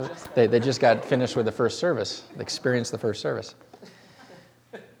They just got finished with the first service. They experienced the first service.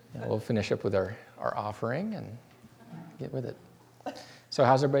 And we'll finish up with our offering and get with it. So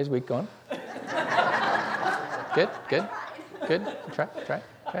how's everybody's week going? Good. Try.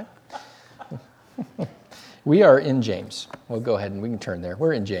 We are in James. We'll go ahead and we can turn there.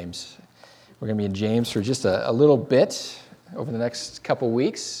 We're in James. We're going to be in James for just a little bit over the next couple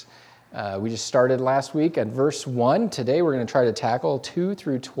weeks. We just started last week at verse 1. Today we're going to try to tackle 2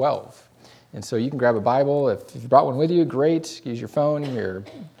 through 12. And so you can grab a Bible. If you brought one with you, great. Use your phone, your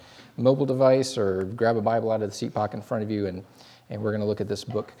mobile device, or grab a Bible out of the seat pocket in front of you, and we're going to look at this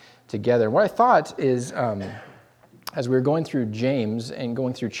book together. And what I thought is, as we were going through James and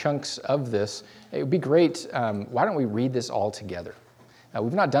going through chunks of this, it would be great, why don't we read this all together?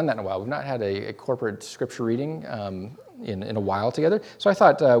 We've not done that in a while. We've not had a corporate scripture reading in a while together. So I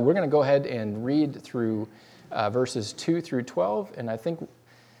thought we're going to go ahead and read through verses 2 through 12, and I think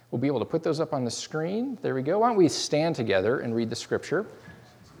we'll be able to put those up on the screen. There we go. Why don't we stand together and read the scripture?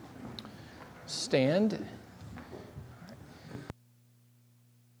 Stand.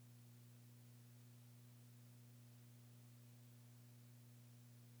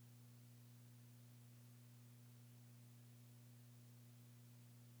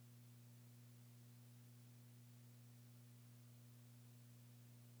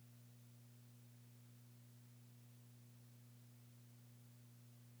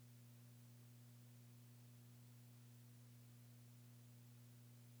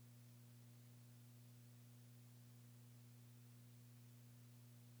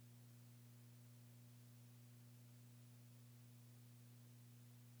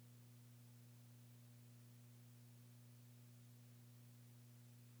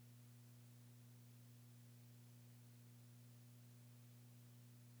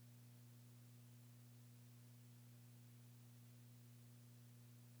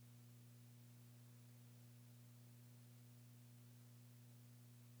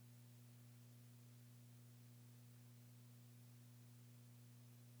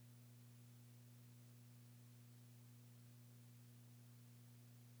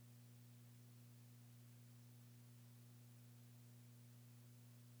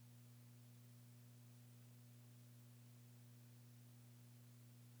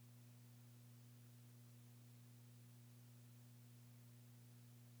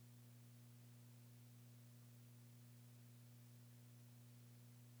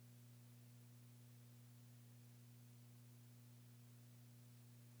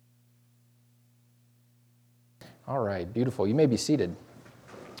 All right, beautiful. You may be seated.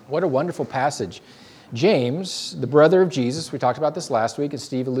 What a wonderful passage. James, the brother of Jesus, we talked about this last week, and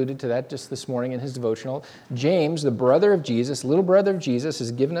Steve alluded to that just this morning in his devotional. James, the brother of Jesus, little brother of Jesus,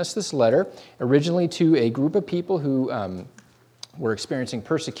 has given us this letter, originally to a group of people who were experiencing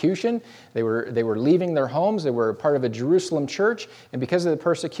persecution. They were leaving their homes. They were part of a Jerusalem church, and because of the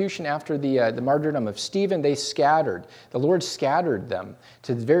persecution after the martyrdom of Stephen, they scattered. The Lord scattered them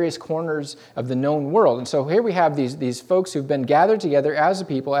to the various corners of the known world. And so here we have these folks who've been gathered together as a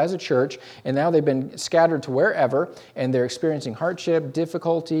people, as a church, and now they've been scattered to wherever, and they're experiencing hardship,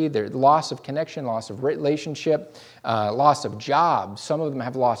 difficulty, their loss of connection, loss of relationship, loss of jobs. Some of them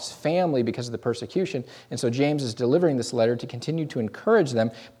have lost family because of the persecution. And so James is delivering this letter to continue to encourage them.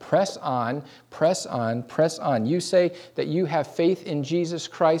 Press on, press on, press on. You say that you have faith in Jesus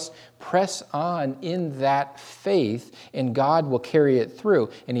Christ. Press on in that faith, and God will carry it through.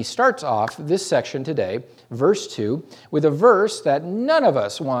 And he starts off this section today, verse 2, with a verse that none of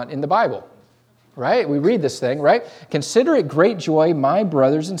us want in the Bible. Right? We read this thing, right? Consider it great joy, my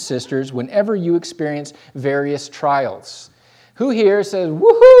brothers and sisters, whenever you experience various trials. Who here says,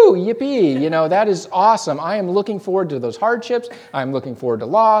 woohoo, yippee, that is awesome. I am looking forward to those hardships. I'm looking forward to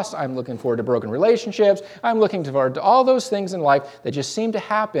loss. I'm looking forward to broken relationships. I'm looking forward to all those things in life that just seem to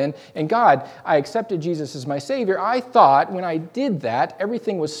happen. And God, I accepted Jesus as my Savior. I thought when I did that,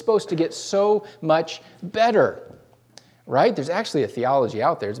 everything was supposed to get so much better. Right? There's actually a theology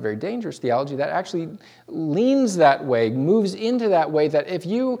out there. It's a very dangerous theology that actually leans that way, moves into that way, that if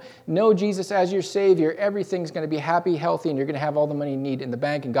you know Jesus as your Savior, everything's going to be happy, healthy, and you're going to have all the money you need in the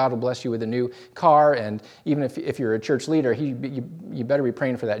bank, and God will bless you with a new car. And even if you're a church leader, you better be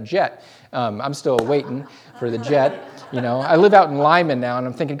praying for that jet. I'm still waiting for the jet. I live out in Lyman now, and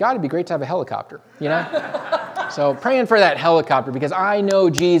I'm thinking, God, it'd be great to have a helicopter. So praying for that helicopter, because I know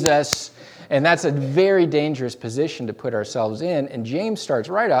Jesus. And that's a very dangerous position to put ourselves in. And James starts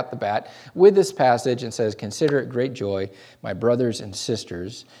right out the bat with this passage and says, consider it great joy, my brothers and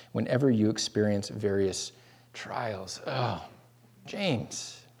sisters, whenever you experience various trials. Oh,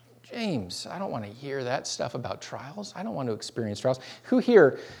 James, James, I don't want to hear that stuff about trials. I don't want to experience trials. Who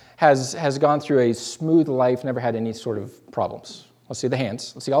here has gone through a smooth life, never had any sort of problems? Let's see the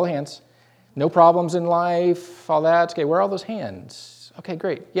hands. Let's see all the hands. No problems in life, all that. Okay, where are all those hands? Okay,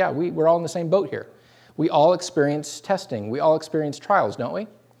 great. Yeah, we're all in the same boat here. We all experience testing. We all experience trials, don't we?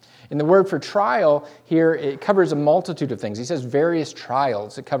 And the word for trial here, it covers a multitude of things. He says various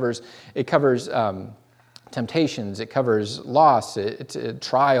trials. It covers temptations. It covers loss,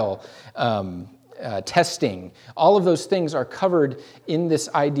 trial, testing. All of those things are covered in this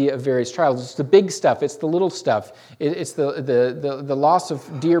idea of various trials. It's the big stuff. It's the little stuff. It's the loss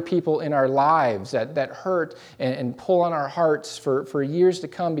of dear people in our lives that hurt and pull on our hearts for years to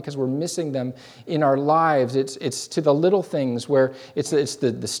come because we're missing them in our lives. It's to the little things where it's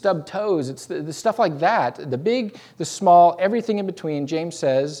the stubbed toes. It's the stuff like that. The big, the small, everything in between. James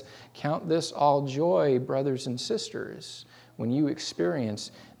says, count this all joy, brothers and sisters, when you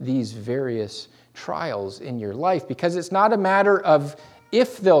experience these various trials in your life, because it's not a matter of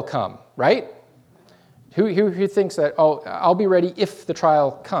if they'll come, right? Who thinks that, oh, I'll be ready if the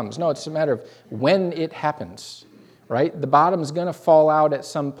trial comes? No, it's a matter of when it happens, right? The bottom's going to fall out at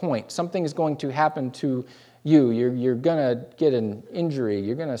some point. Something is going to happen to you. You're going to get an injury.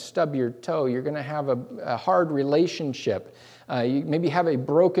 You're going to stub your toe. You're going to have a hard relationship. You maybe have a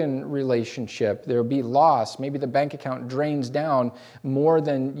broken relationship. There will be loss. Maybe the bank account drains down more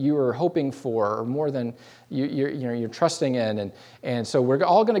than you were hoping for, or more than you're trusting in. And so we're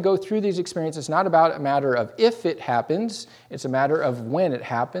all going to go through these experiences. It's not about a matter of if it happens. It's a matter of when it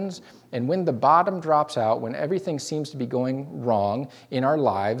happens. And when the bottom drops out, when everything seems to be going wrong in our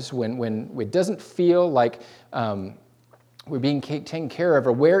lives, when it doesn't feel like we're being taken care of,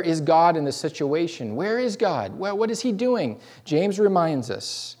 or where is God in this situation? Where is God? Well, what is he doing? James reminds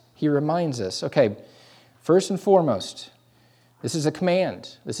us. He reminds us, okay, first and foremost, this is a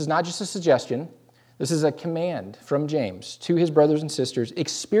command. This is not just a suggestion. This is a command from James to his brothers and sisters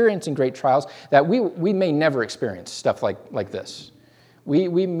experiencing great trials that we may never experience stuff like this.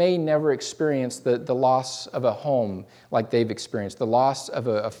 We may never experience the loss of a home like they've experienced, the loss of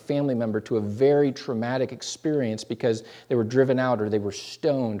a family member to a very traumatic experience because they were driven out or they were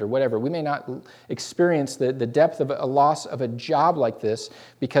stoned or whatever. We may not experience the depth of a loss of a job like this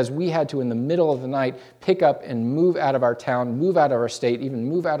because we had to, in the middle of the night, pick up and move out of our town, move out of our state, even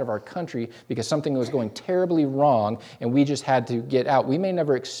move out of our country because something was going terribly wrong and we just had to get out. We may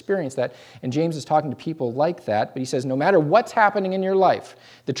never experience that. And James is talking to people like that, but he says, no matter what's happening in your life,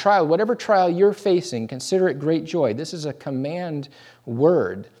 the trial, whatever trial you're facing, consider it great joy. This is a command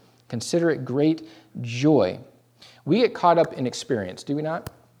word. Consider it great joy. We get caught up in experience, do we not?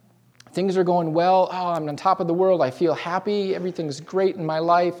 Things are going well. Oh, I'm on top of the world. I feel happy. Everything's great in my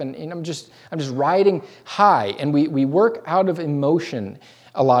life, and I'm just riding high. And we work out of emotion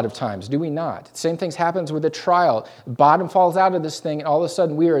a lot of times, do we not? Same thing happens with a trial. Bottom falls out of this thing, and all of a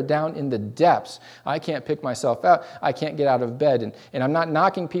sudden we are down in the depths. I can't pick myself out. I can't get out of bed. And I'm not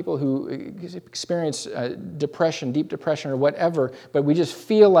knocking people who experience depression, deep depression or whatever, but we just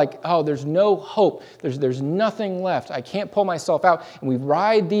feel like, oh, there's no hope. There's nothing left. I can't pull myself out. And we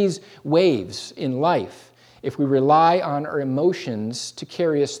ride these waves in life. If we rely on our emotions to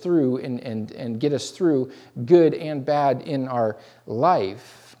carry us through and get us through good and bad in our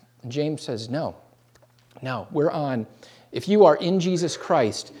life, James says, no, if you are in Jesus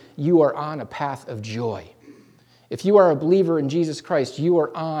Christ, you are on a path of joy. If you are a believer in Jesus Christ, you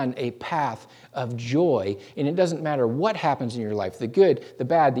are on a path of joy, and it doesn't matter what happens in your life, the good, the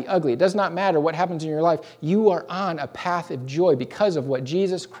bad, the ugly. It does not matter what happens in your life. You are on a path of joy because of what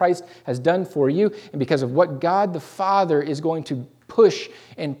Jesus Christ has done for you and because of what God the Father is going to push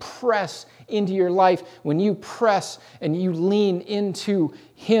and press into your life. When you press and you lean into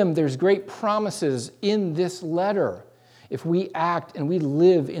Him, there's great promises in this letter. If we act and we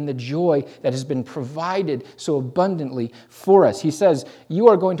live in the joy that has been provided so abundantly for us. He says, you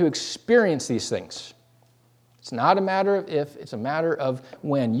are going to experience these things. It's not a matter of if, it's a matter of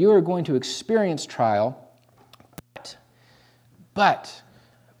when. You are going to experience trial, but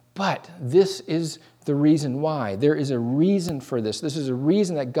this is the reason why. There is a reason for this. This is a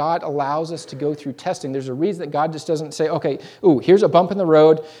reason that God allows us to go through testing. There's a reason that God just doesn't say, okay, here's a bump in the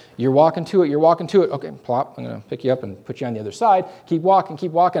road. You're walking to it. Okay, plop. I'm going to pick you up and put you on the other side. Keep walking.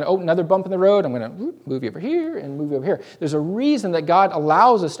 Oh, another bump in the road. I'm going to move you over here and move you over here. There's a reason that God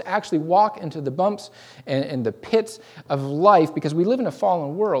allows us to actually walk into the bumps and the pits of life because we live in a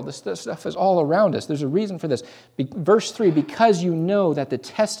fallen world. This stuff is all around us. There's a reason for this. Verse 3, because you know that the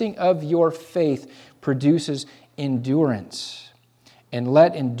testing of your faith produces endurance. And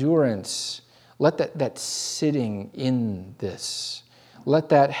let that sitting in this, Let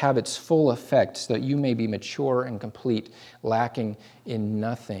that have its full effect so that you may be mature and complete, lacking in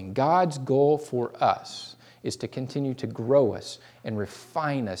nothing. God's goal for us is to continue to grow us and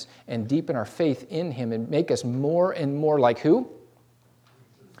refine us and deepen our faith in him and make us more and more like who?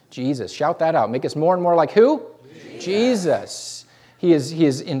 Jesus. Shout that out. Make us more and more like who? Jesus. He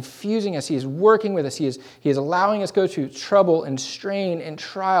is infusing us. He is working with us. He is allowing us to go through trouble and strain and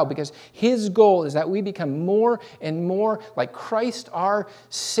trial because his goal is that we become more and more like Christ our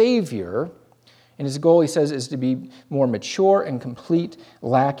Savior. And his goal, he says, is to be more mature and complete,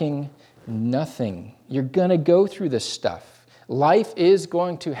 lacking nothing. You're going to go through this stuff. Life is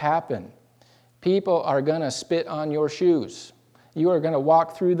going to happen. People are going to spit on your shoes. You are going to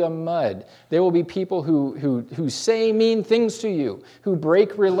walk through the mud. There will be people who say mean things to you, who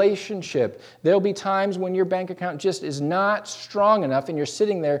break relationship. There'll be times when your bank account just is not strong enough and you're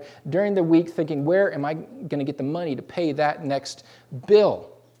sitting there during the week thinking, where am I going to get the money to pay that next bill?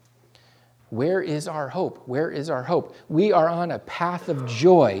 Where is our hope? Where is our hope? We are on a path of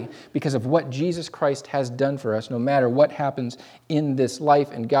joy because of what Jesus Christ has done for us, no matter what happens in this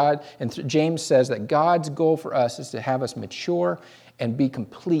life. And James says that God's goal for us is to have us mature and be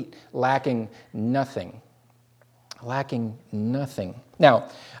complete, lacking nothing. Lacking nothing. Now,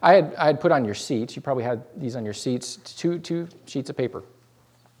 I had put on your seats, you probably had these on your seats, two sheets of paper.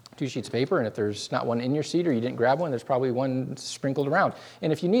 2 sheets of paper, and if there's not one in your seat or you didn't grab one, there's probably one sprinkled around.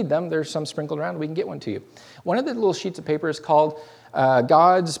 And if you need them, there's some sprinkled around, we can get one to you. One of the little sheets of paper is called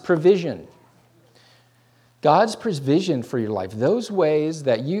God's provision. God's provision for your life. Those ways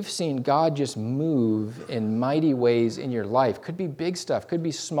that you've seen God just move in mighty ways in your life. Could be big stuff, could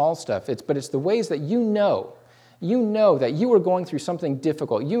be small stuff, but it's the ways that you know that you were going through something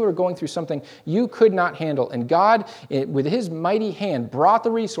difficult. You were going through something you could not handle. And God, with his mighty hand, brought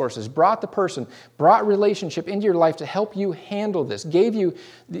the resources, brought the person, brought relationship into your life to help you handle this, gave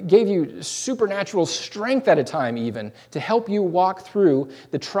you supernatural strength at a time even to help you walk through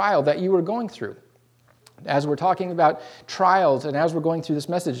the trial that you were going through. As we're talking about trials and as we're going through this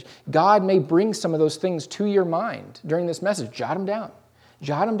message, God may bring some of those things to your mind during this message. Jot them down.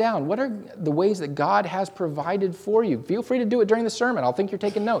 Jot them down. What are the ways that God has provided for you? Feel free to do it during the sermon. I'll think you're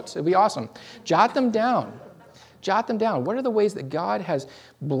taking notes. It'll be awesome. Jot them down. Jot them down. What are the ways that God has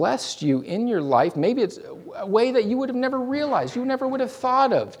blessed you in your life? Maybe it's a way that you would have never realized, you never would have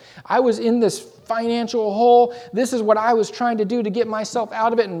thought of. I was in this financial hole. This is what I was trying to do to get myself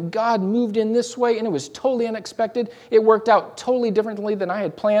out of it, and God moved in this way, and it was totally unexpected. It worked out totally differently than I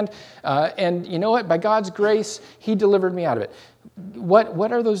had planned, and you know what? By God's grace, he delivered me out of it.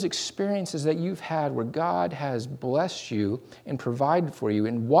 What are those experiences that you've had where God has blessed you and provided for you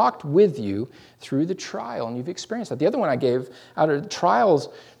and walked with you through the trial, and you've experienced that? The other one I gave out of trials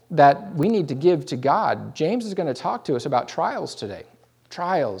that we need to give to God. James is going to talk to us about trials today.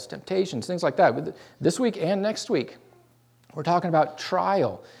 Trials, temptations, things like that. This week and next week, we're talking about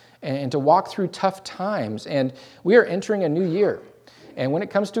trial and to walk through tough times. And we are entering a new year. And when it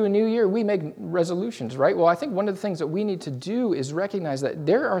comes to a new year, we make resolutions, right? Well, I think one of the things that we need to do is recognize that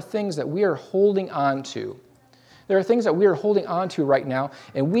there are things that we are holding on to. There are things that we are holding on to right now,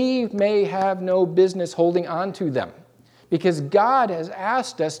 and we may have no business holding on to them because God has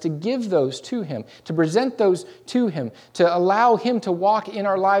asked us to give those to him, to present those to him, to allow him to walk in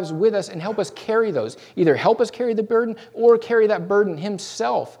our lives with us and help us carry those. Either help us carry the burden or carry that burden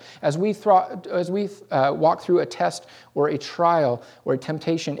himself as we walk through a test or a trial or a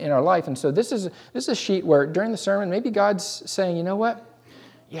temptation in our life. And so this is a sheet where during the sermon, maybe God's saying, you know what?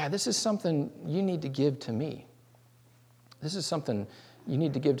 Yeah, this is something you need to give to me. This is something you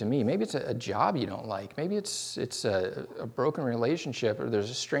need to give to me. Maybe it's a job you don't like. Maybe it's a broken relationship, or there's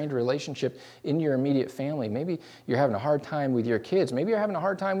a strained relationship in your immediate family. Maybe you're having a hard time with your kids. Maybe you're having a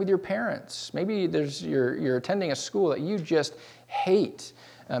hard time with your parents. Maybe you're attending a school that you just hate.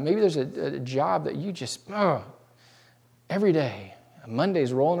 Maybe there's a job that you just, every day,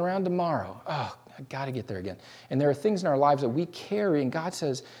 Monday's rolling around tomorrow. I got to get there again. And there are things in our lives that we carry, and God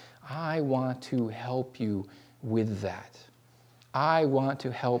says, I want to help you with that. I want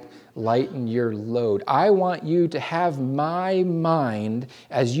to help lighten your load. I want you to have my mind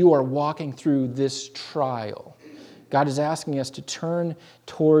as you are walking through this trial. God is asking us to turn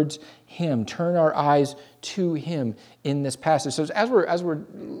towards him, turn our eyes to him in this passage. So as we're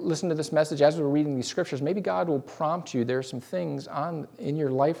listening to this message, as we're reading these scriptures, maybe God will prompt you. There are some things in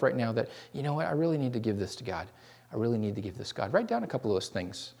your life right now that, you know what, I really need to give this to God. I really need to give this to God. Write down a couple of those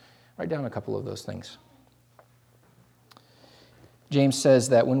things. Write down a couple of those things. James says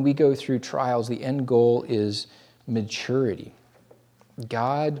that when we go through trials, the end goal is maturity.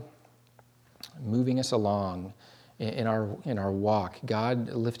 God moving us along in our walk, God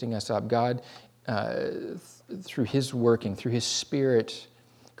lifting us up, God through His working, through His Spirit,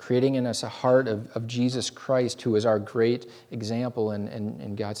 creating in us a heart of Jesus Christ, who is our great example.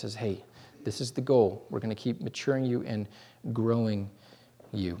 And God says, hey, this is the goal. We're going to keep maturing you and growing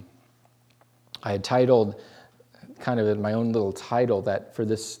you. I had titled, kind of in my own little title, that for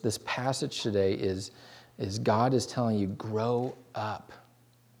this passage today is God is telling you, grow up.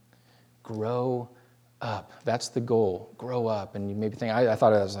 Grow up. That's the goal. Grow up. And you maybe think, I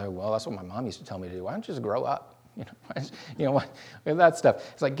thought I was like, well, that's what my mom used to tell me to do. Why don't you just grow up? That stuff.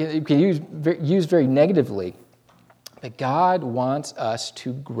 It's like you can use very negatively. But God wants us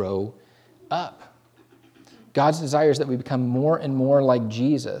to grow up. God's desire is that we become more and more like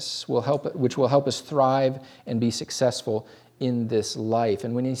Jesus, which will help us thrive and be successful in this life.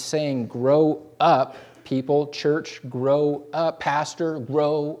 And when He's saying grow up, people, church, grow up, pastor,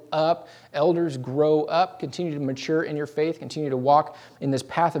 grow up, elders, grow up, continue to mature in your faith, continue to walk in this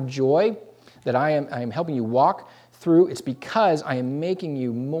path of joy that I am helping you walk through. It's because I am making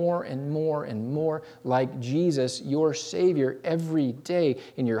you more and more and more like Jesus, your Savior, every day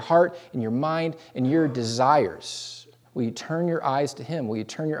in your heart, in your mind, in your desires. Will you turn your eyes to Him? Will you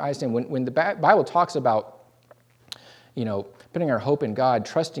turn your eyes to Him? When the Bible talks about, putting our hope in God,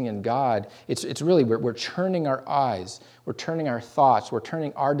 trusting in God, it's really, we're turning our eyes, we're turning our thoughts, we're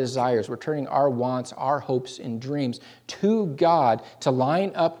turning our desires, we're turning our wants, our hopes and dreams to God to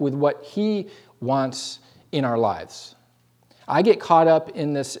line up with what He wants in our lives. I get caught up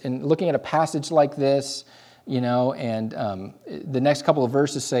in this, in looking at a passage like this, and the next couple of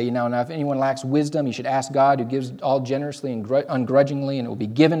verses say, now if anyone lacks wisdom, you should ask God, who gives all generously and ungrudgingly, and it will be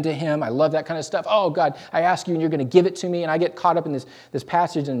given to him. I love that kind of stuff. Oh, God, I ask you, and you're going to give it to me. And I get caught up in this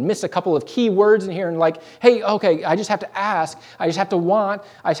passage and miss a couple of key words in here, and like, hey, okay, I just have to ask. I just have to want.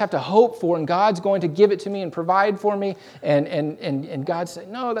 I just have to hope for, and God's going to give it to me and provide for me. And God said,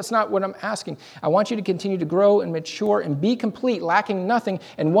 no, that's not what I'm asking. I want you to continue to grow and mature and be complete, lacking nothing.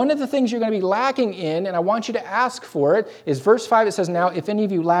 And one of the things you're going to be lacking in, and I want you to ask for it, is verse 5. It says, now, if any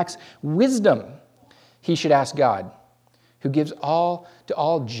of you lacks wisdom, he should ask God, who gives all to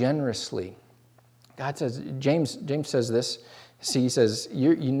all generously. God says, James says this. See, he says,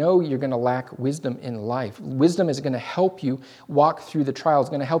 you're going to lack wisdom in life. Wisdom is going to help you walk through the trials,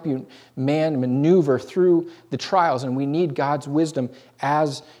 going to help you maneuver through the trials, and we need God's wisdom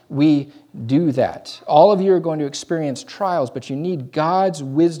as we do that. All of you are going to experience trials, but you need God's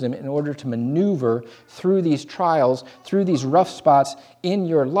wisdom in order to maneuver through these trials, through these rough spots in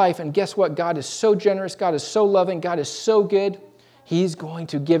your life. And guess what? God is so generous. God is so loving. God is so good. He's going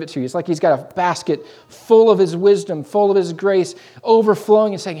to give it to you. It's like He's got a basket full of His wisdom, full of His grace,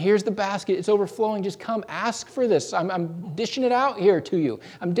 overflowing, and saying, here's the basket. It's overflowing. Just come ask for this. I'm dishing it out here to you.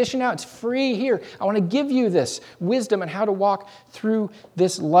 I'm dishing out. It's free here. I want to give you this wisdom on how to walk through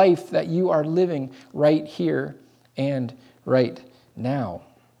this life that you are living right here and right now.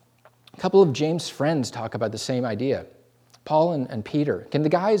 A couple of James' friends talk about the same idea. Paul and Peter. Can the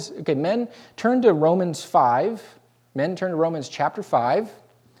guys, men, turn to Romans 5. Men, turn to Romans chapter 5,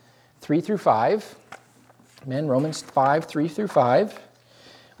 3 through 5. Men, Romans 5, 3 through 5.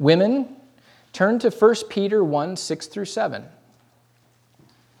 Women, turn to 1 Peter 1, 6 through 7.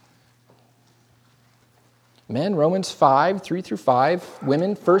 Men, Romans 5, 3 through 5.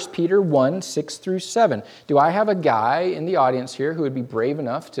 Women, 1 Peter 1, 6 through 7. Do I have a guy in the audience here who would be brave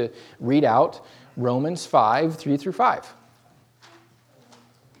enough to read out Romans 5, 3 through 5?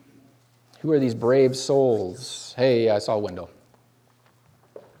 Who are these brave souls? Hey, I saw Wendell.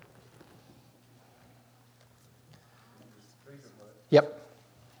 Yep.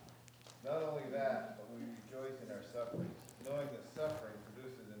 Not only that, but we rejoice in our sufferings, knowing that suffering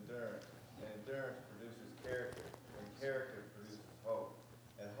produces endurance, and endurance produces character, and character produces hope.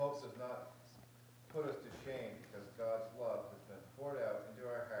 And hope does not put us to shame, because God's love has been poured out into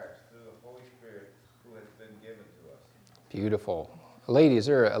our hearts through the Holy Spirit who has been given to us. Beautiful. Lady, is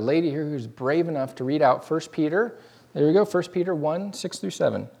there a lady here who's brave enough to read out 1 Peter? There we go, 1 Peter 1, 6 through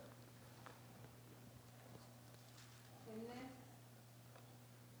 7. In this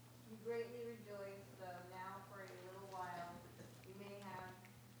you greatly rejoice, though now for a little while you may have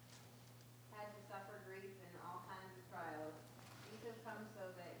had to suffer grief in all kinds of trials. These have come so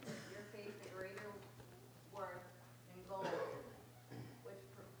that your faith, a greater worth than gold, which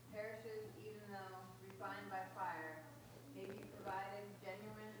perishes even though refined by fire, may be provided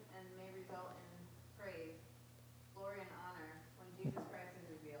genuine and may result in praise, glory, and honor when Jesus Christ is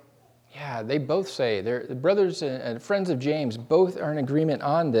revealed. Yeah, they both say, the brothers and friends of James both are in agreement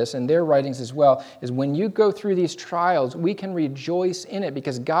on this in their writings as well, is when you go through these trials, we can rejoice in it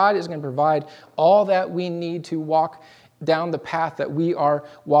because God is going to provide all that we need to walk down the path that we are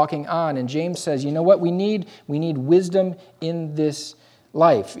walking on. And James says, you know what we need? We need wisdom in this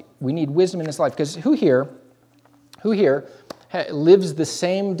life. We need wisdom in this life because who here lives the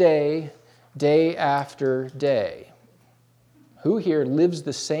same day, day after day? Who here lives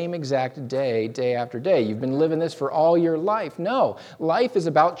the same exact day, day after day? You've been living this for all your life. No, life is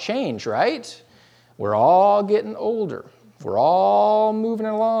about change, right? We're all getting older. We're all moving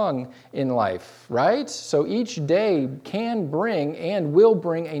along in life, right? So each day can bring and will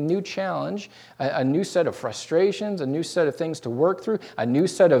bring a new challenge, a new set of frustrations, a new set of things to work through, a new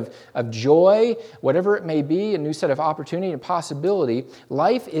set of joy, whatever it may be, a new set of opportunity and possibility.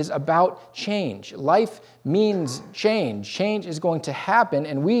 Life is about change. Life means change. Change is going to happen,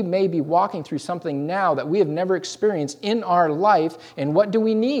 and we may be walking through something now that we have never experienced in our life. And what do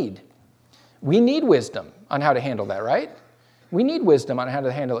we need? We need wisdom on how to handle that, right? We need wisdom on how to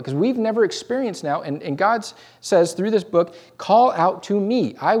handle it because we've never experienced now. And God says through this book, call out to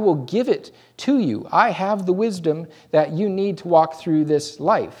me. I will give it to you. I have the wisdom that you need to walk through this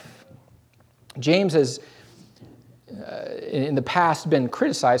life. James has, in the past, been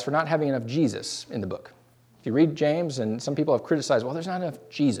criticized for not having enough Jesus in the book. If you read James, and some people have criticized, well, there's not enough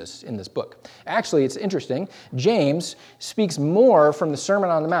Jesus in this book. Actually, it's interesting. James speaks more from the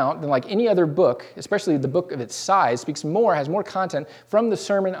Sermon on the Mount than like any other book, especially the book of its size, has more content from the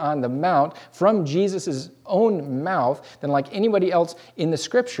Sermon on the Mount, from Jesus' own mouth than like anybody else in the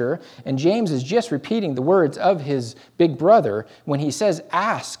Scripture. And James is just repeating the words of his big brother when he says,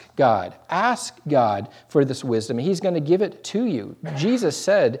 ask God for this wisdom. He's going to give it to you. Jesus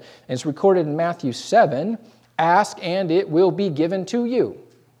said, and it's recorded in Matthew 7, ask and it will be given to you,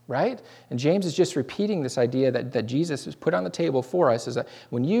 right? And James is just repeating this idea that Jesus has put on the table for us is that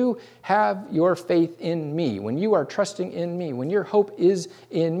when you have your faith in me, when you are trusting in me, when your hope is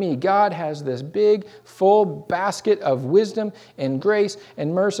in me, God has this big, full basket of wisdom and grace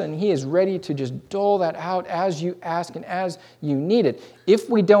and mercy, and he is ready to just dole that out as you ask and as you need it. If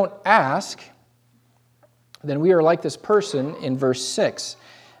we don't ask, then we are like this person in verse 6.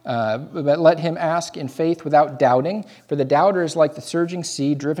 But let him ask in faith without doubting, for the doubter is like the surging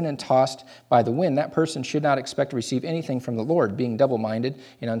sea, driven and tossed by the wind. That person should not expect to receive anything from the Lord, being double-minded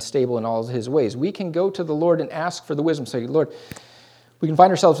and unstable in all his ways. We can go to the Lord and ask for the wisdom. Say, Lord, we can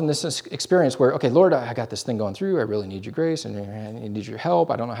find ourselves in this experience where, okay, Lord, I got this thing going through. I really need your grace and I need your help.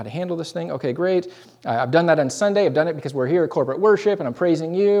 I don't know how to handle this thing. Okay, great. I've done that on Sunday. I've done it because we're here at corporate worship and I'm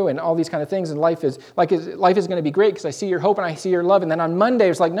praising you and all these kind of things. And life is going to be great because I see your hope and I see your love. And then on Monday,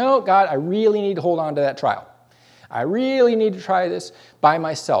 it's like, no, God, I really need to hold on to that trial. I really need to try this by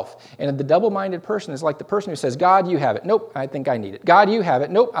myself. And the double-minded person is like the person who says, God, you have it. Nope, I think I need it. God, you have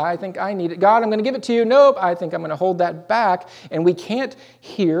it. Nope, I think I need it. God, I'm going to give it to you. Nope, I think I'm going to hold that back. And we can't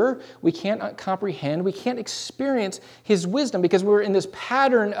hear, we can't comprehend, we can't experience his wisdom because we're in this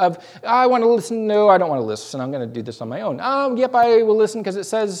pattern of, I want to listen. No, I don't want to listen. I'm going to do this on my own. Yep, I will listen because it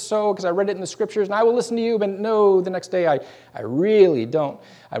says so, because I read it in the scriptures, and I will listen to you. But no, the next day I really don't.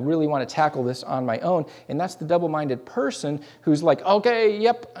 I really want to tackle this on my own. And that's the double-minded person who's like, okay,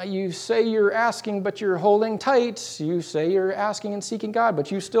 yep, you say you're asking, but you're holding tight. You say you're asking and seeking God, but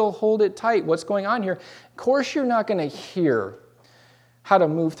you still hold it tight. What's going on here? Of course, you're not going to hear how to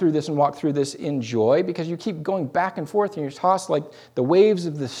move through this and walk through this in joy because you keep going back and forth and you're tossed like the waves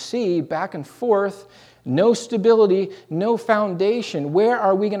of the sea back and forth. No stability, no foundation. Where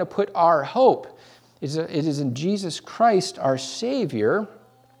are we going to put our hope? It is in Jesus Christ, our Savior,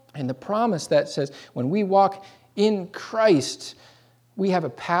 and the promise that says when we walk in Christ, we have a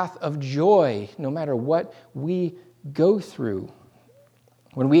path of joy no matter what we go through.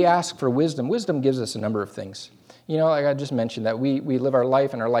 When we ask for wisdom, wisdom gives us a number of things. You know, like I just mentioned, that we live our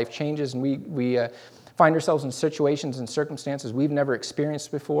life and our life changes and we find ourselves in situations and circumstances we've never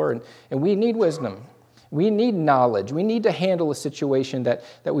experienced before, and we need wisdom. We need knowledge. We need to handle a situation that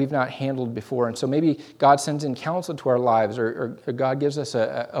we've not handled before. And so maybe God sends in counsel to our lives, or God gives us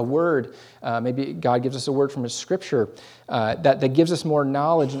a word. Maybe God gives us a word from His Scripture that gives us more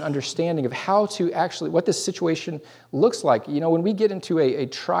knowledge and understanding of how to actually, what this situation looks like. You know, when we get into a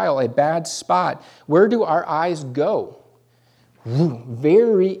trial, a bad spot, where do our eyes go?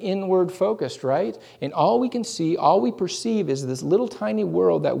 Very inward focused, right? And all we can see, all we perceive is this little tiny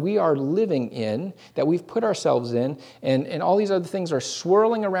world that we are living in, that we've put ourselves in, and all these other things are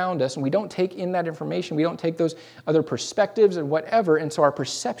swirling around us, and we don't take in that information, we don't take those other perspectives and whatever, and so our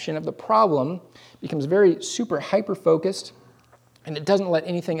perception of the problem becomes very super hyper-focused, And it doesn't let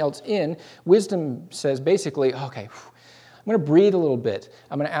anything else in. Wisdom says basically, okay, I'm going to breathe a little bit.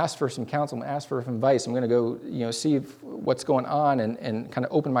 I'm going to ask for some counsel. I'm going to ask for some advice. I'm going to go, see what's going on and kind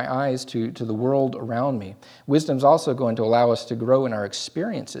of open my eyes to the world around me. Wisdom's also going to allow us to grow in our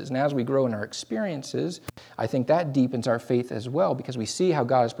experiences. And as we grow in our experiences, I think that deepens our faith as well, because we see how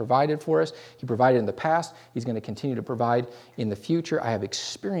God has provided for us. He provided in the past. He's going to continue to provide in the future. I have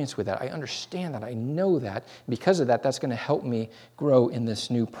experience with that. I understand that. I know that. Because of that, that's going to help me grow in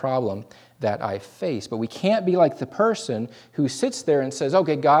this new problem that I face. But we can't be like the person who sits there and says,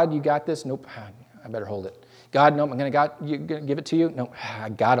 okay, God, you got this? Nope, I better hold it. God, no, you're going to give it to you? No, I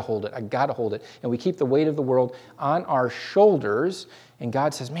got to hold it. I got to hold it. And we keep the weight of the world on our shoulders, and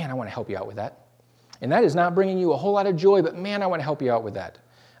God says, man, I want to help you out with that. And that is not bringing you a whole lot of joy, but man, I want to help you out with that.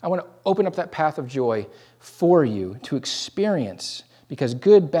 I want to open up that path of joy for you to experience, because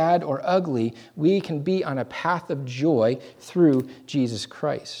good, bad, or ugly, we can be on a path of joy through Jesus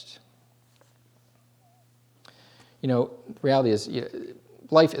Christ. Reality is,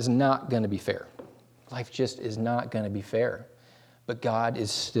 life is not going to be fair. Life just is not going to be fair. But God is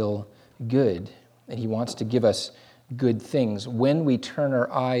still good, and He wants to give us good things when we turn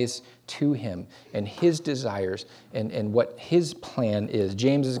our eyes to Him and His desires and what His plan is.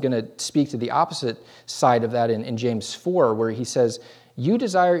 James is going to speak to the opposite side of that in James 4, where he says, you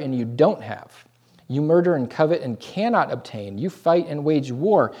desire and you don't have. You murder and covet and cannot obtain. You fight and wage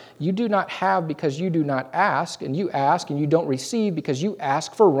war. You do not have because you do not ask, and you ask and you don't receive because you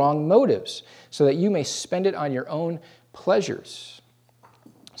ask for wrong motives, so that you may spend it on your own pleasures.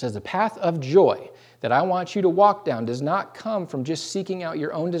 It says the path of joy that I want you to walk down does not come from just seeking out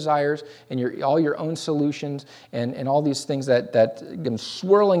your own desires and all your own solutions and all these things that come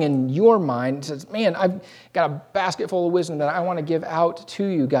swirling in your mind. It says, man, I've got a basket full of wisdom that I want to give out to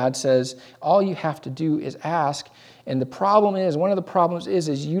you. God says, all you have to do is ask. And the problem is, one of the problems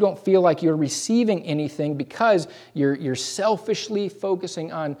is you don't feel like you're receiving anything because you're selfishly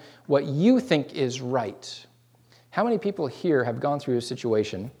focusing on what you think is right. How many people here have gone through a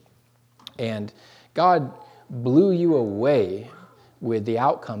situation and God blew you away with the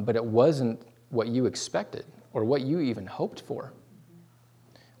outcome, but it wasn't what you expected or what you even hoped for?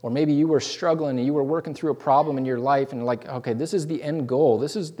 Or maybe you were struggling and you were working through a problem in your life and like, okay, this is the end goal.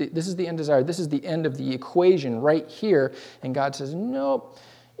 This is the end desire. This is the end of the equation right here. And God says, nope,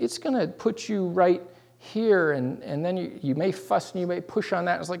 it's going to put you right here. And then you may fuss and you may push on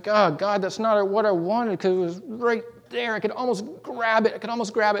that. It's like, oh, God, that's not what I wanted because it was right there. I could almost grab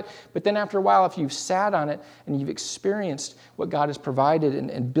it. But then after a while, if you've sat on it and you've experienced what God has provided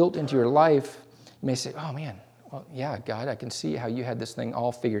and built into your life, you may say, oh, man, well, yeah, God, I can see how you had this thing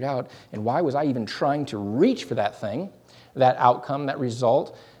all figured out. And why was I even trying to reach for that thing, that outcome, that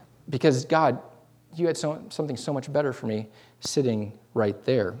result? Because, God, you had something so much better for me sitting right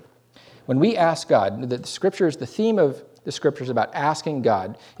there. When we ask God, the Scriptures, the theme of the Scriptures about asking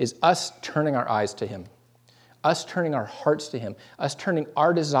God is us turning our eyes to Him, us turning our hearts to Him, us turning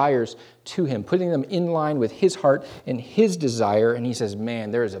our desires to Him, putting them in line with His heart and His desire. And He says,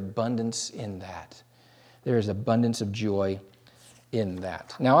 man, there is abundance in that. There is abundance of joy in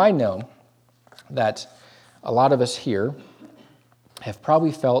that. Now, I know that a lot of us here have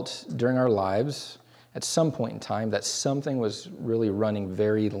probably felt during our lives at some point in time that something was really running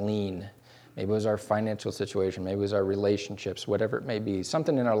very lean. Maybe it was our financial situation. Maybe it was our relationships, whatever it may be.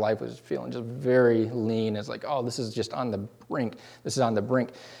 Something in our life was feeling just very lean. It's like, oh, this is just on the brink. This is on the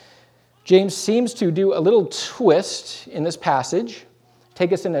brink. James seems to do a little twist in this passage,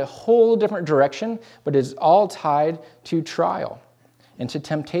 take us in a whole different direction, but it's all tied to trial and to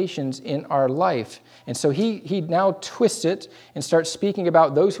temptations in our life. And so he now twists it and starts speaking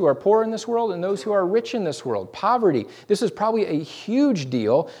about those who are poor in this world and those who are rich in this world. Poverty. This is probably a huge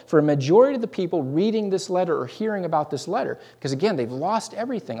deal for a majority of the people reading this letter or hearing about this letter. Because again, they've lost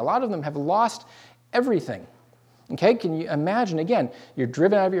everything. A lot of them have lost everything. Okay, can you imagine, again, you're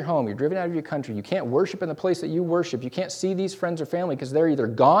driven out of your home, you're driven out of your country, you can't worship in the place that you worship, you can't see these friends or family because they're either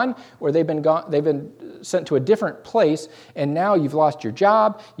gone or they've been sent to a different place, and now you've lost your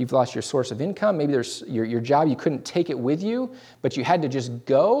job, you've lost your source of income, maybe there's your job, you couldn't take it with you, but you had to just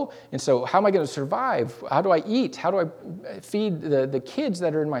go, and so how am I going to survive? How do I eat? How do I feed the kids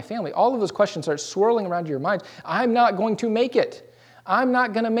that are in my family? All of those questions start swirling around your mind. I'm not going to make it. I'm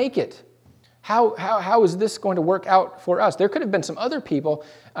not going to make it. How is this going to work out for us? There could have been some other people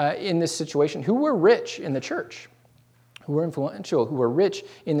in this situation who were rich in the church, who were influential, who were rich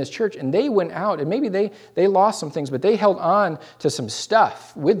in this church, and they went out, and maybe they lost some things, but they held on to some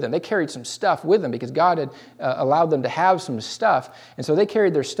stuff with them. They carried some stuff with them because God had allowed them to have some stuff, and so they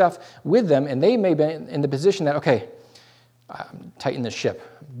carried their stuff with them, and they may be in the position that, okay, tighten the ship,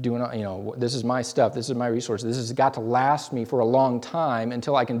 doing, this is my stuff, this is my resource, this has got to last me for a long time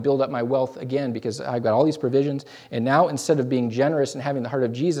until I can build up my wealth again because I've got all these provisions. And now instead of being generous and having the heart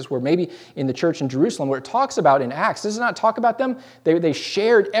of Jesus, where maybe in the church in Jerusalem, where it talks about in Acts, this does not talk about them, they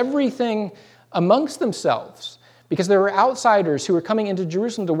shared everything amongst themselves. Because there were outsiders who were coming into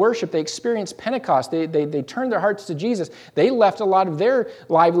Jerusalem to worship. They experienced Pentecost. They turned their hearts to Jesus. They left a lot of their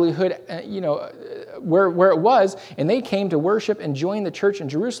livelihood, where it was, and they came to worship and join the church in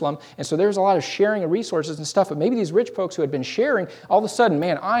Jerusalem. And so there's a lot of sharing of resources and stuff. But maybe these rich folks who had been sharing, all of a sudden,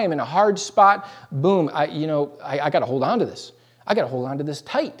 man, I am in a hard spot. Boom, I got to hold on to this. I got to hold on to this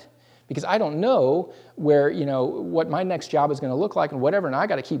tight. Because I don't know where, what my next job is going to look like and whatever, and I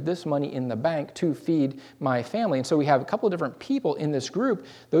got to keep this money in the bank to feed my family. And so we have a couple of different people in this group,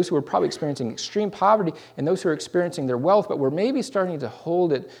 those who are probably experiencing extreme poverty and those who are experiencing their wealth, but we're maybe starting to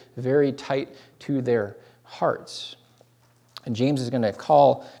hold it very tight to their hearts. And James is going to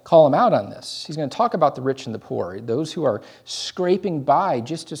call them out on this. He's going to talk about the rich and the poor, those who are scraping by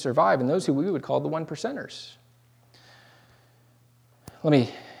just to survive, and those who we would call the one percenters. Let me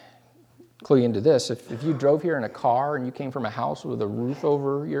clue you into this. If you drove here in a car and you came from a house with a roof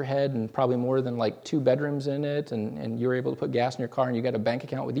over your head and probably more than like 2 bedrooms in it, and you were able to put gas in your car and you got a bank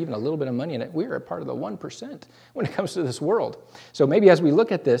account with even a little bit of money in it, we are a part of the 1% when it comes to this world. So maybe as we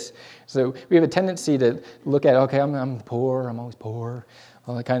look at this, so we have a tendency to look at, okay, I'm poor, I'm always poor,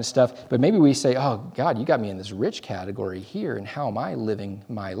 all that kind of stuff. But maybe we say, oh, God, you got me in this rich category here, and how am I living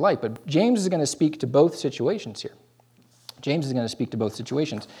my life? But James is going to speak to both situations here. James is going to speak to both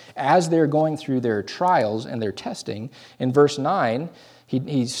situations. As they're going through their trials and their testing, in verse 9,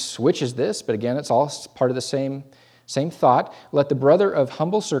 he switches this, but again, it's all part of the same thought. Let the brother of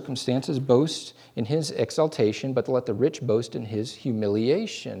humble circumstances boast in his exaltation, but let the rich boast in his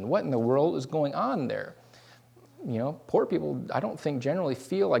humiliation. What in the world is going on there? Poor people, I don't think generally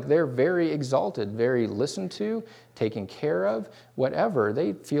feel like they're very exalted, very listened to, taken care of, whatever.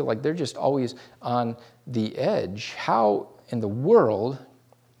 They feel like they're just always on the edge. How in the world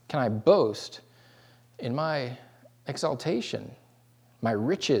can I boast in my exaltation, my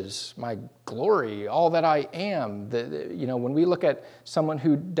riches, my glory, all that I am? When we look at someone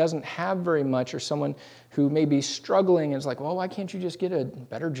who doesn't have very much, or someone who may be struggling, and it's like, well, why can't you just get a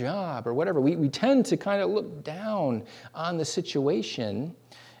better job or whatever? We tend to kind of look down on the situation,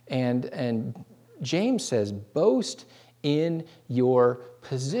 and James says, boast in your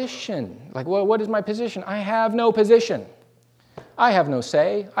position. Like, well, what is my position? I have no position. I have no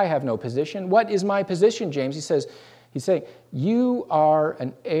say. I have no position. What is my position, James? He's saying, you are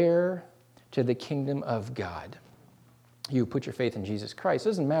an heir to the kingdom of God. You put your faith in Jesus Christ. It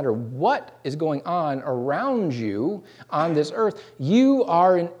doesn't matter what is going on around you on this earth. You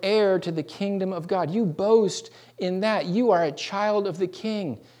are an heir to the kingdom of God. You boast in that. You are a child of the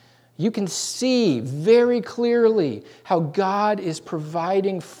King. You can see very clearly how God is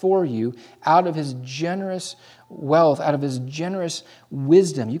providing for you out of his generous wealth, out of his generous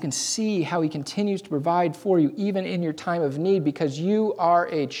wisdom. You can see how he continues to provide for you even in your time of need, because you are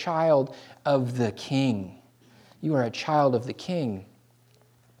a child of the King. You are a child of the King.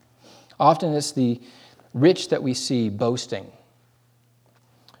 Often it's the rich that we see boasting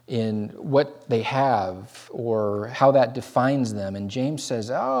in what they have or how that defines them. And James says,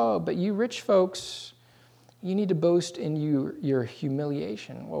 oh, but you rich folks, you need to boast in your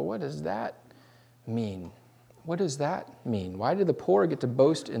humiliation. Well, what does that mean? What does that mean? Why do the poor get to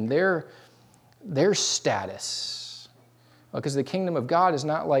boast in their status? Well, because the kingdom of God is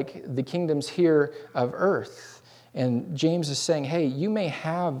not like the kingdoms here of earth. And James is saying, hey, you may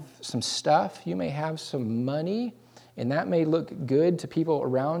have some stuff, you may have some money, and that may look good to people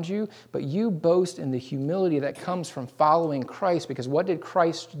around you, but you boast in the humility that comes from following Christ, because what did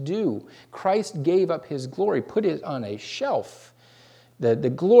Christ do? Christ gave up his glory, put it on a shelf. The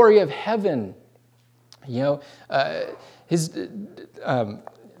glory of heaven, his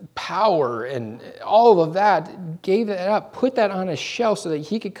power and all of that, gave it up, put that on a shelf so that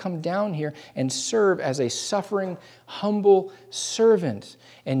he could come down here and serve as a suffering, humble servant.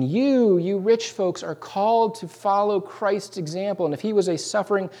 And you rich folks are called to follow Christ's example. And if he was a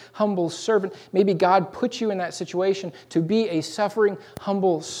suffering, humble servant, maybe God put you in that situation to be a suffering,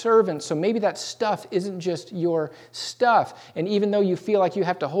 humble servant. So maybe that stuff isn't just your stuff. And even though you feel like you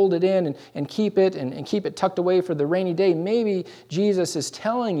have to hold it in and keep it and keep it tucked away for the rainy day, maybe Jesus is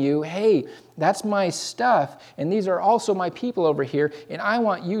telling you, hey, that's my stuff, and these are also my people over here, and I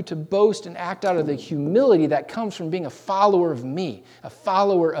want you to boast and act out of the humility that comes from being a follower of me, a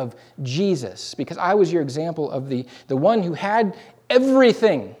follower of Jesus, because I was your example of the one who had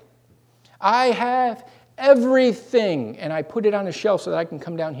everything. I have everything, and I put it on a shelf so that I can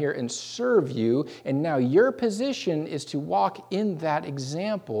come down here and serve you. And now your position is to walk in that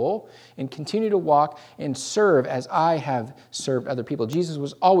example and continue to walk and serve as I have served other people. Jesus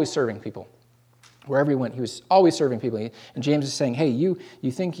was always serving people. Wherever he went, he was always serving people. And James is saying, hey, you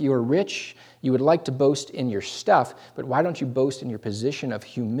think you're rich, you would like to boast in your stuff, but why don't you boast in your position of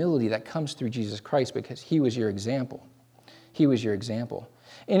humility that comes through Jesus Christ, because he was your example. He was your example.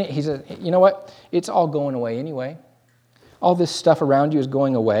 And he said, you know what? It's all going away anyway. All this stuff around you is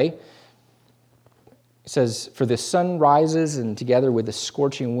going away. It says, for the sun rises and together with the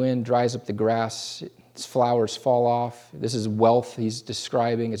scorching wind dries up the grass, its flowers fall off. This is wealth he's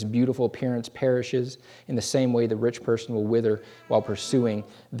describing. Its beautiful appearance perishes. In the same way, the rich person will wither while pursuing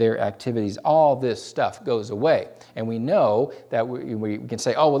their activities. All this stuff goes away. And we know that we can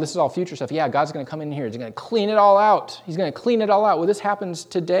say, oh, well, this is all future stuff. Yeah, God's going to come in here. He's going to clean it all out. He's going to clean it all out. Well, this happens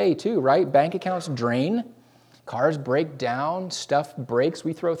today too, right? Bank accounts drain. Cars break down. Stuff breaks.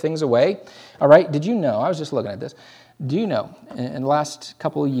 We throw things away. All right, did you know, I was just looking at this. Do you know, in the last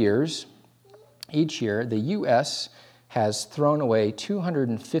couple of years, each year, the U.S. has thrown away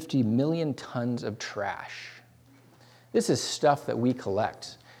 250 million tons of trash. This is stuff that we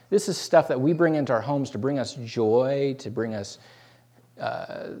collect. This is stuff that we bring into our homes to bring us joy, to bring us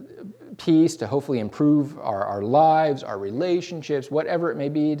peace, to hopefully improve our lives, our relationships, whatever it may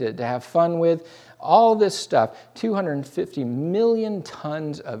be, to have fun with. All this stuff, 250 million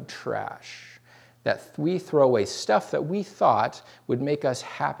tons of trash that we throw away, stuff that we thought would make us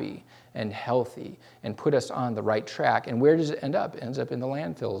happy and healthy and put us on the right track. And where does it end up? It ends up in the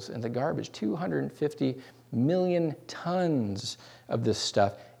landfills, in the garbage. 250 million tons of this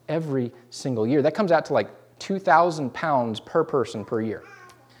stuff every single year. That comes out to like 2,000 pounds per person per year.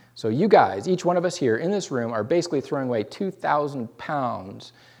 So you guys, each one of us here in this room, are basically throwing away 2,000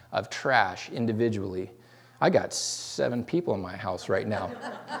 pounds of trash individually. I got 7 people in my house right now.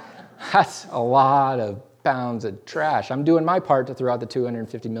 That's a lot of pounds of trash. I'm doing my part to throw out the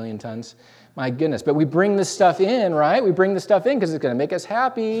 250 million tons. My goodness. But we bring this stuff in, right? We bring this stuff in because it's going to make us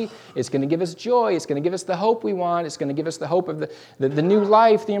happy. It's going to give us joy. It's going to give us the hope we want. It's going to give us the hope of the new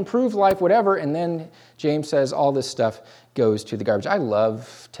life, the improved life, whatever. And then James says all this stuff goes to the garbage. I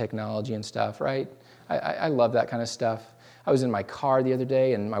love technology and stuff, right? I love that kind of stuff. I was in my car the other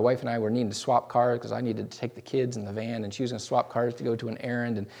day, and my wife and I were needing to swap cars because I needed to take the kids in the van, and she was going to swap cars to go to an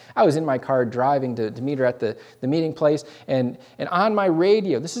errand. And I was in my car driving to meet her at the meeting place, and on my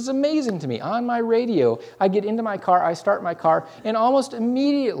radio, this is amazing to me, on my radio, I get into my car, I start my car, and almost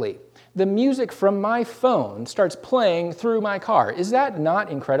immediately, the music from my phone starts playing through my car. Is that not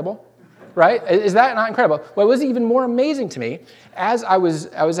incredible? Right? Is that not incredible? What was even more amazing to me, as I was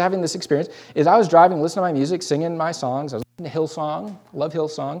having this experience, is I was driving, listening to my music, singing my songs. I was listening to Hillsong, love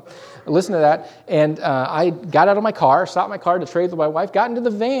Hillsong. I listened to that, and I got out of my car, stopped my car to trade with my wife, got into the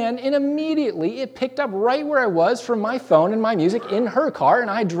van, and immediately it picked up right where I was from my phone and my music in her car, and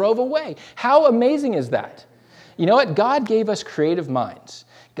I drove away. How amazing is that? You know what? God gave us creative minds.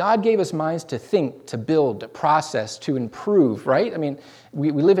 God gave us minds to think, to build, to process, to improve, right? I mean,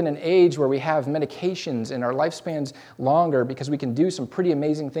 we live in an age where we have medications and our lifespan's longer because we can do some pretty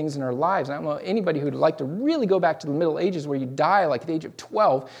amazing things in our lives. And I don't know anybody who'd like to really go back to the Middle Ages where you die like at the age of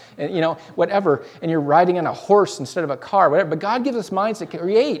 12 and, whatever, and you're riding on a horse instead of a car, whatever. But God gives us minds to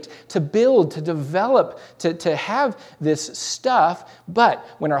create, to build, to develop, to have this stuff. But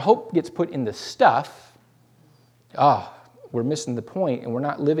when our hope gets put in the stuff, we're missing the point, and we're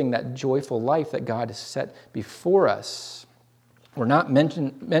not living that joyful life that God has set before us. We're not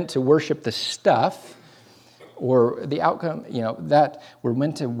meant to worship the stuff or the outcome, that we're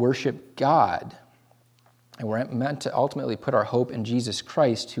meant to worship God. And we're meant to ultimately put our hope in Jesus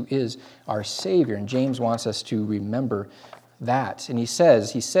Christ, who is our Savior. And James wants us to remember that. And he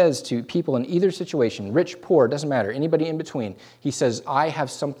says to people in either situation, rich, poor, doesn't matter, anybody in between, he says, I have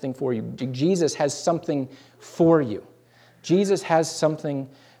something for you. Jesus has something for you. Jesus has something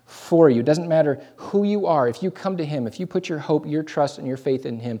for you. It doesn't matter who you are. If you come to him, if you put your hope, your trust, and your faith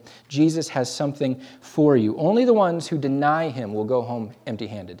in him, Jesus has something for you. Only the ones who deny him will go home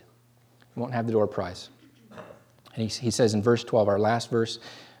empty-handed. Won't have the door prize. And he says in verse 12, our last verse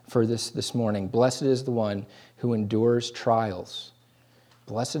for this morning, blessed is the one who endures trials.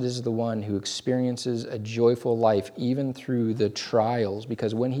 Blessed is the one who experiences a joyful life even through the trials,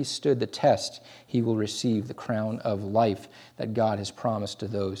 because when he stood the test, he will receive the crown of life that God has promised to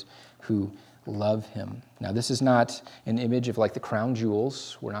those who love him. Now, this is not an image of like the crown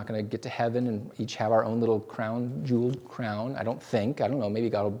jewels. We're not going to get to heaven and each have our own little jeweled crown. I don't know, maybe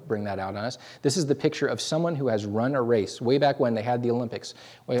God will bring that out on us. This is the picture of someone who has run a race. Way back when they had the Olympics.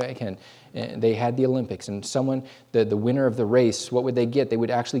 They had the Olympics, and someone, the winner of the race, what would they get? They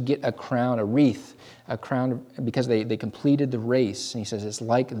would actually get a crown, a wreath, a crown, because they completed the race. And he says, it's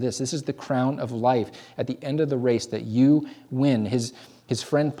like this. This is the crown of life at the end of the race that you win. His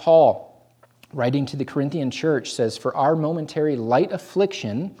friend Paul, writing to the Corinthian church, says, for our momentary light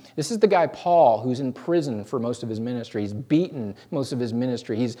affliction, this is the guy Paul who's in prison for most of his ministry. He's beaten most of his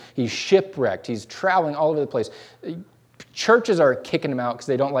ministry. He's shipwrecked. He's traveling all over the place. Churches are kicking him out because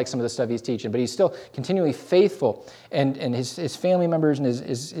they don't like some of the stuff he's teaching, but he's still continually faithful, and his family members and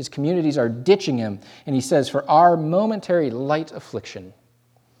his communities are ditching him. And he says, for our momentary light affliction,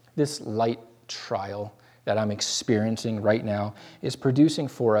 this light trial that I'm experiencing right now is producing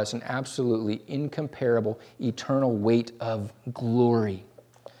for us an absolutely incomparable eternal weight of glory.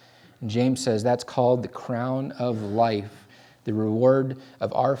 And James says that's called the crown of life. The reward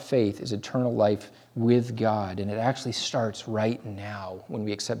of our faith is eternal life with God, and it actually starts right now when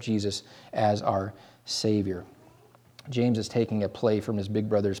we accept Jesus as our Savior. James is taking a play from his big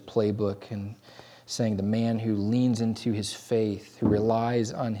brother's playbook and saying the man who leans into his faith, who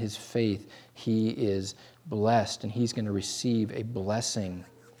relies on his faith, he is blessed, and he's going to receive a blessing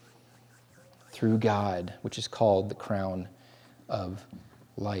through God, which is called the crown of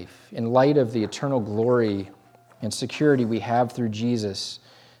life. In light of the eternal glory and security we have through Jesus,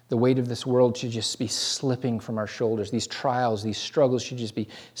 the weight of this world should just be slipping from our shoulders. These trials, these struggles should just be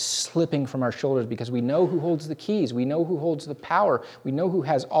slipping from our shoulders because we know who holds the keys. We know who holds the power. We know who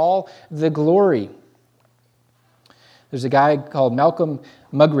has all the glory. There's a guy called Malcolm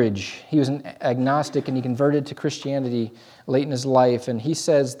Muggeridge. He was an agnostic and he converted to Christianity late in his life. And he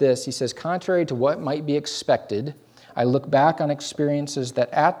says this, he says, contrary to what might be expected, I look back on experiences that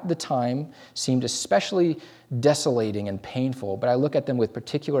at the time seemed especially desolating and painful, but I look at them with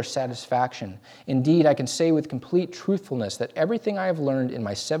particular satisfaction. Indeed, I can say with complete truthfulness that everything I have learned in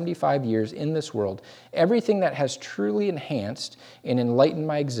my 75 years in this world, everything that has truly enhanced and enlightened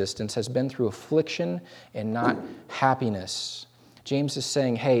my existence has been through affliction and not happiness. James is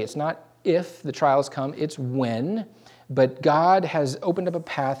saying, hey, it's not if the trials come, it's when. But God has opened up a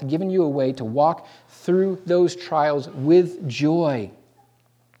path, given you a way to walk through those trials with joy,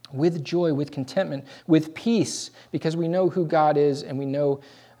 with contentment, with peace, because we know who God is and we know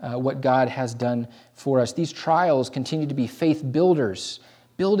what God has done for us. These trials continue to be faith builders,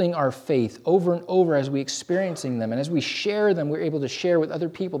 building our faith over and over as we're experiencing them. And as we share them, we're able to share with other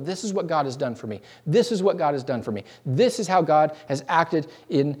people, this is what God has done for me. This is what God has done for me. This is how God has acted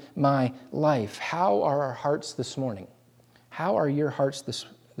in my life. How are our hearts this morning? How are your hearts this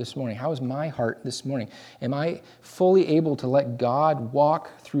morning? How is my heart this morning? Am I fully able to let God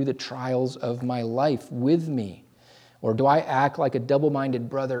walk through the trials of my life with me? Or do I act like a double-minded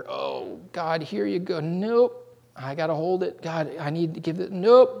brother? Oh, God, here you go. Nope, I got to hold it. God, I need to give it.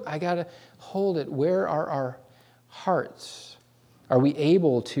 Nope, I got to hold it. Where are our hearts? Are we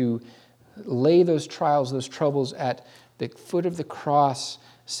able to lay those trials, those troubles at the foot of the cross,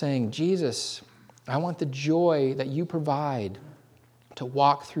 saying, Jesus, I want the joy that you provide to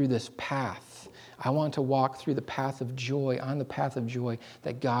walk through this path. I want to walk through the path of joy, on the path of joy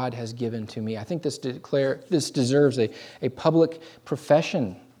that God has given to me. I think this deserves a public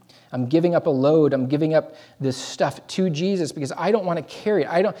profession. I'm giving up a load. I'm giving up this stuff to Jesus because I don't want to carry it.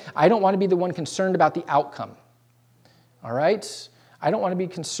 I don't want to be the one concerned about the outcome. All right? I don't want to be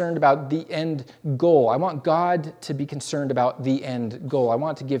concerned about the end goal. I want God to be concerned about the end goal. I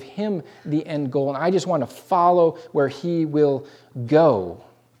want to give him the end goal, and I just want to follow where he will go.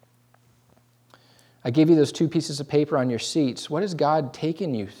 I gave you those 2 pieces of paper on your seats. What has God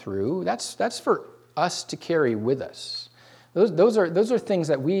taken you through? That's for us to carry with us. Those are things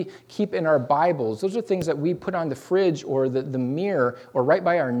that we keep in our Bibles. Those are things that we put on the fridge or the mirror or right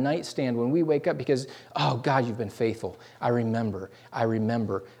by our nightstand when we wake up because, oh, God, you've been faithful. I remember,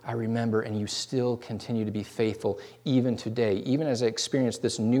 and you still continue to be faithful even today, even as I experience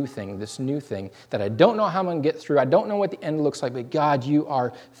this new thing that I don't know how I'm going to get through. I don't know what the end looks like, but God, you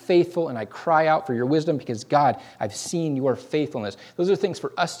are faithful, and I cry out for your wisdom because, God, I've seen your faithfulness. Those are things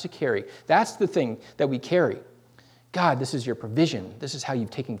for us to carry. That's the thing that we carry. God, this is your provision. This is how you've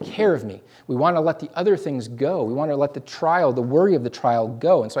taken care of me. We want to let the other things go. We want to let the trial, the worry of the trial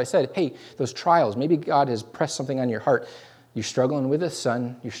go. And so I said, hey, those trials, maybe God has pressed something on your heart. You're struggling with this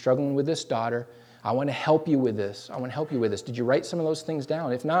son. You're struggling with this daughter. I want to help you with this. Did you write some of those things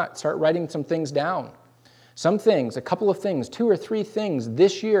down? If not, start writing some things down. Some things, a couple of things, 2 or 3 things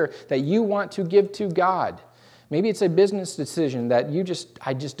this year that you want to give to God. Maybe it's a business decision that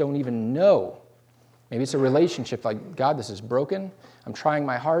I just don't even know. Maybe it's a relationship like, God, this is broken. I'm trying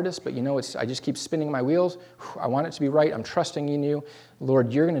my hardest, but I just keep spinning my wheels. I want it to be right. I'm trusting in you.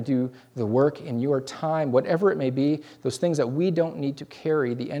 Lord, you're going to do the work in your time, whatever it may be, those things that we don't need to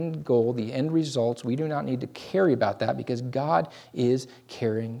carry, the end goal, the end results, we do not need to carry about that because God is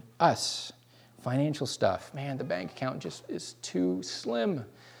carrying us. Financial stuff, man, the bank account just is too slim.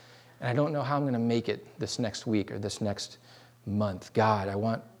 And I don't know how I'm going to make it this next week or this next month. God, I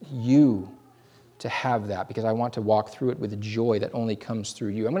want you to have that because I want to walk through it with a joy that only comes through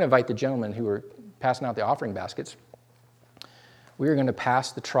you. I'm going to invite the gentlemen who are passing out the offering baskets. We are going to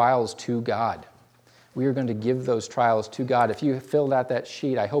pass the trials to God. We are going to give those trials to God. If you filled out that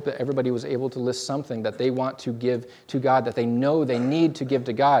sheet, I hope that everybody was able to list something that they want to give to God, that they know they need to give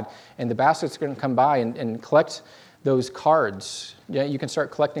to God. And the baskets are going to come by and collect those cards. Yeah, you can start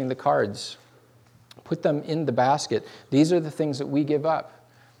collecting the cards. Put them in the basket. These are the things that we give up.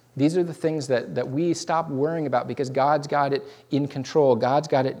 These are the things that we stop worrying about because God's got it in control. God's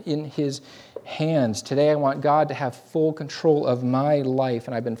got it in his hands. Today I want God to have full control of my life,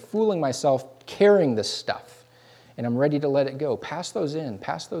 and I've been fooling myself carrying this stuff, and I'm ready to let it go. Pass those in.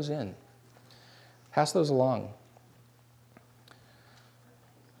 Pass those in. Pass those along.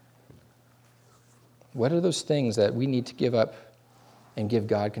 What are those things that we need to give up and give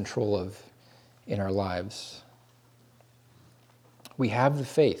God control of in our lives? We have the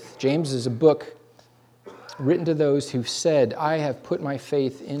faith. James is a book written to those who said, I have put my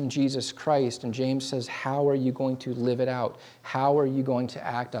faith in Jesus Christ. And James says, how are you going to live it out? How are you going to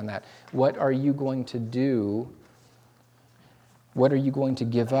act on that? What are you going to do? What are you going to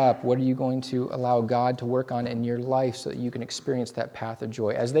give up? What are you going to allow God to work on in your life so that you can experience that path of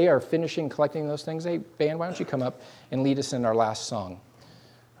joy? As they are finishing collecting those things, hey, band, why don't you come up and lead us in our last song?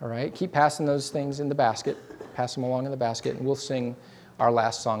 All right, keep passing those things in the basket. Pass them along in the basket, and we'll sing our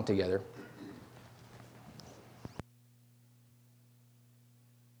last song together.